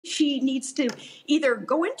she needs to either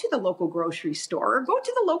go into the local grocery store or go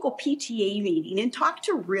to the local PTA meeting and talk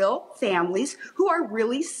to real families who are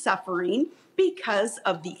really suffering because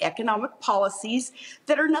of the economic policies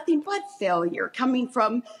that are nothing but failure coming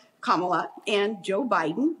from Kamala and Joe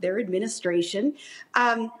Biden, their administration.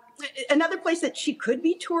 Another place that she could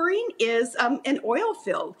be touring is an oil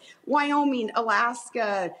field. Wyoming,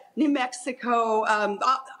 Alaska, New Mexico, all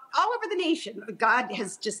over the nation. God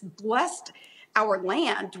has just blessed our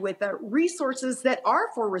land with resources that are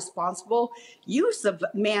for responsible use of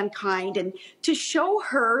mankind, and to show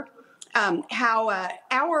her how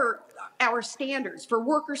our standards for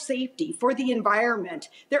worker safety, for the environment,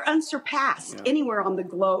 they're unsurpassed anywhere on the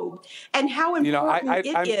globe, and how important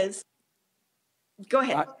it is. Go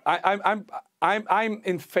ahead. I'm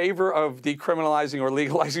in favor of decriminalizing or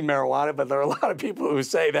legalizing marijuana, but there are a lot of people who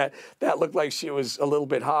say that looked like she was a little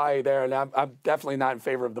bit high there, and I'm definitely not in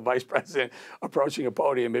favor of the vice president approaching a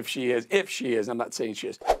podium if she is. I'm not saying she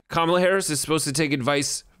is. Kamala Harris is supposed to take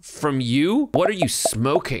advice from you? What are you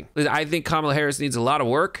smoking? I think Kamala Harris needs a lot of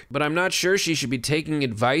work, but I'm not sure she should be taking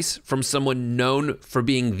advice from someone known for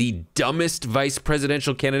being the dumbest vice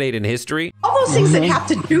presidential candidate in history. All those things that have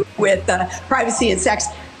to do with privacy and sex,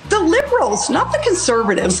 the liberals, not the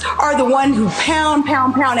conservatives, are the one who pound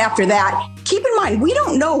after that. Keep in mind, we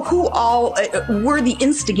don't know who all were the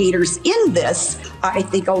instigators in this. I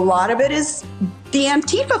think a lot of it is the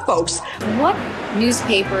Antifa folks. What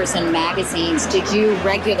newspapers and magazines did you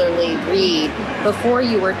regularly read before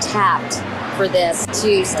you were tapped for this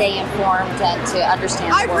to stay informed and to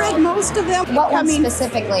understand the world? I've read most of them. What one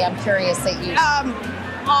specifically? I'm curious that you...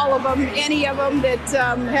 all of them, any of them that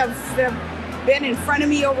have been in front of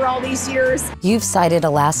me over all these years. You've cited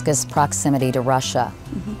Alaska's proximity to Russia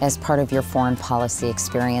as part of your foreign policy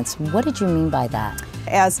experience. What did you mean by that?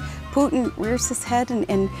 As Putin rears his head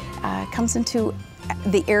and comes into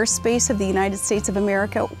the airspace of the United States of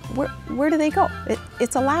America, where do they go?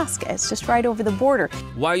 It's Alaska. It's just right over the border.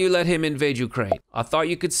 Why you let him invade Ukraine? I thought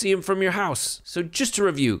you could see him from your house. So just to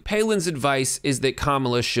review, Palin's advice is that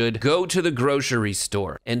Kamala should go to the grocery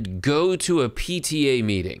store and go to a PTA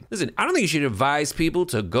meeting. Listen, I don't think you should advise people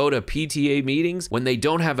to go to PTA meetings when they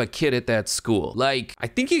don't have a kid at that school. Like, I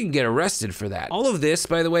think you can get arrested for that. All of this,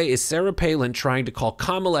 by the way, is Sarah Palin trying to call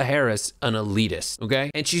Kamala Harris an elitist,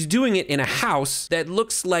 okay? And she's doing it in a house that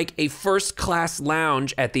looks like a first-class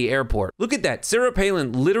lounge at the airport. Look at that. Sarah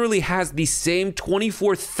Palin literally has the same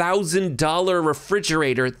 $24,000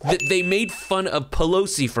 refrigerator that they made fun of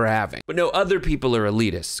Pelosi for having. But no, other people are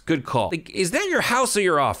elitists. Good call. Like, is that your house or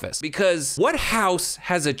your office? Because what house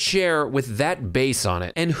has a chair with that base on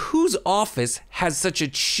it? And whose office has such a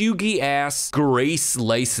chuggy-ass Grace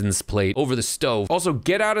license plate over the stove? Also,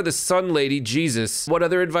 get out of the sun, lady. Jesus. What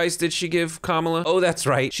other advice did she give Kamala? Oh, that's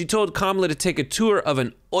right. She told Kamala to take a tour of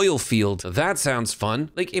an oil field. That sounds fun.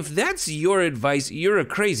 Like, if that's your advice, you're a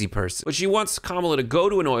crazy person. But she wants Kamala to go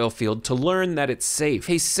to an oil field to learn that it's safe.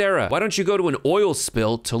 Hey, Sarah, why don't you go to an oil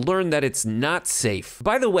spill to learn that it's not safe?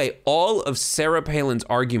 By the way, all of Sarah Palin's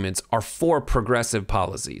arguments are for progressive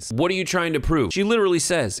policies. What are you trying to prove? She literally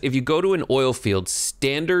says, if you go to an oil field,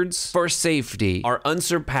 standards for safety are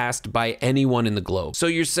unsurpassed by anyone in the globe. So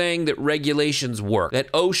you're saying that regulations work,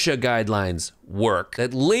 that OSHA guidelines work,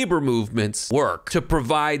 that labor movements work to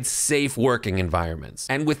provide safe working environments.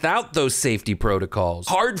 And without those safety protocols,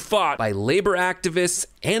 hard fought by labor activists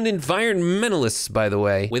and environmentalists, by the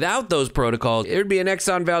way, without those protocols, there'd be an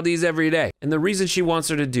Exxon Valdez every day. And the reason she wants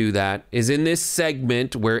her to do that is in this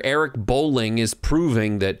segment where Eric Bolling is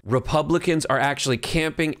proving that Republicans are actually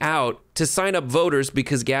camping out to sign up voters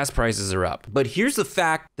because gas prices are up. But here's the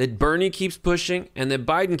fact that Bernie keeps pushing and that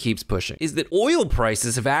Biden keeps pushing, is that oil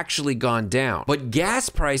prices have actually gone down, but gas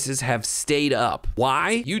prices have stayed up.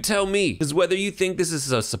 Why? You tell me. Because whether you think this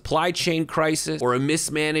is a supply chain crisis or a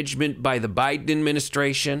mismanagement by the Biden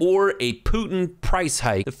administration or a Putin price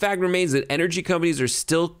hike, the fact remains that energy companies are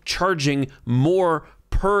still charging more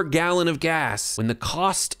per gallon of gas when the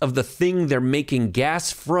cost of the thing they're making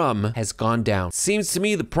gas from has gone down. Seems to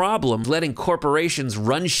me the problem is letting corporations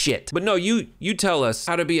run shit. But no, you tell us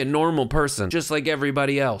how to be a normal person, just like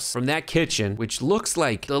everybody else. From that kitchen, which looks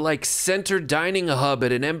like the center dining hub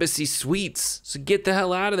at an Embassy Suites. So get the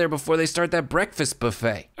hell out of there before they start that breakfast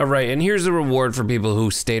buffet. All right, and here's a reward for people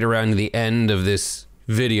who stayed around to the end of this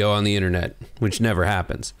video on the internet, which never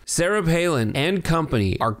happens. Sarah Palin and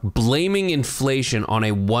company are blaming inflation on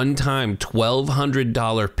a one-time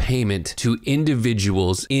 $1,200 payment to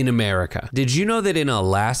individuals in America. Did you know that in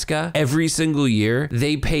Alaska, every single year,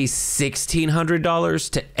 they pay $1,600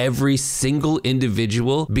 to every single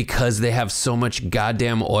individual because they have so much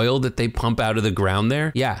goddamn oil that they pump out of the ground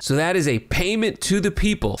there? Yeah, so that is a payment to the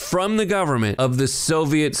people from the government of the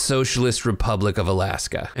Soviet Socialist Republic of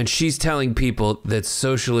Alaska. And she's telling people that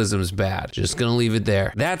socialism's bad. Just gonna leave it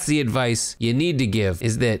there. That's the advice you need to give,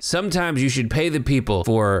 is that sometimes you should pay the people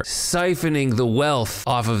for siphoning the wealth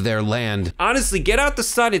off of their land. Honestly, get out the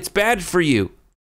sun, it's bad for you.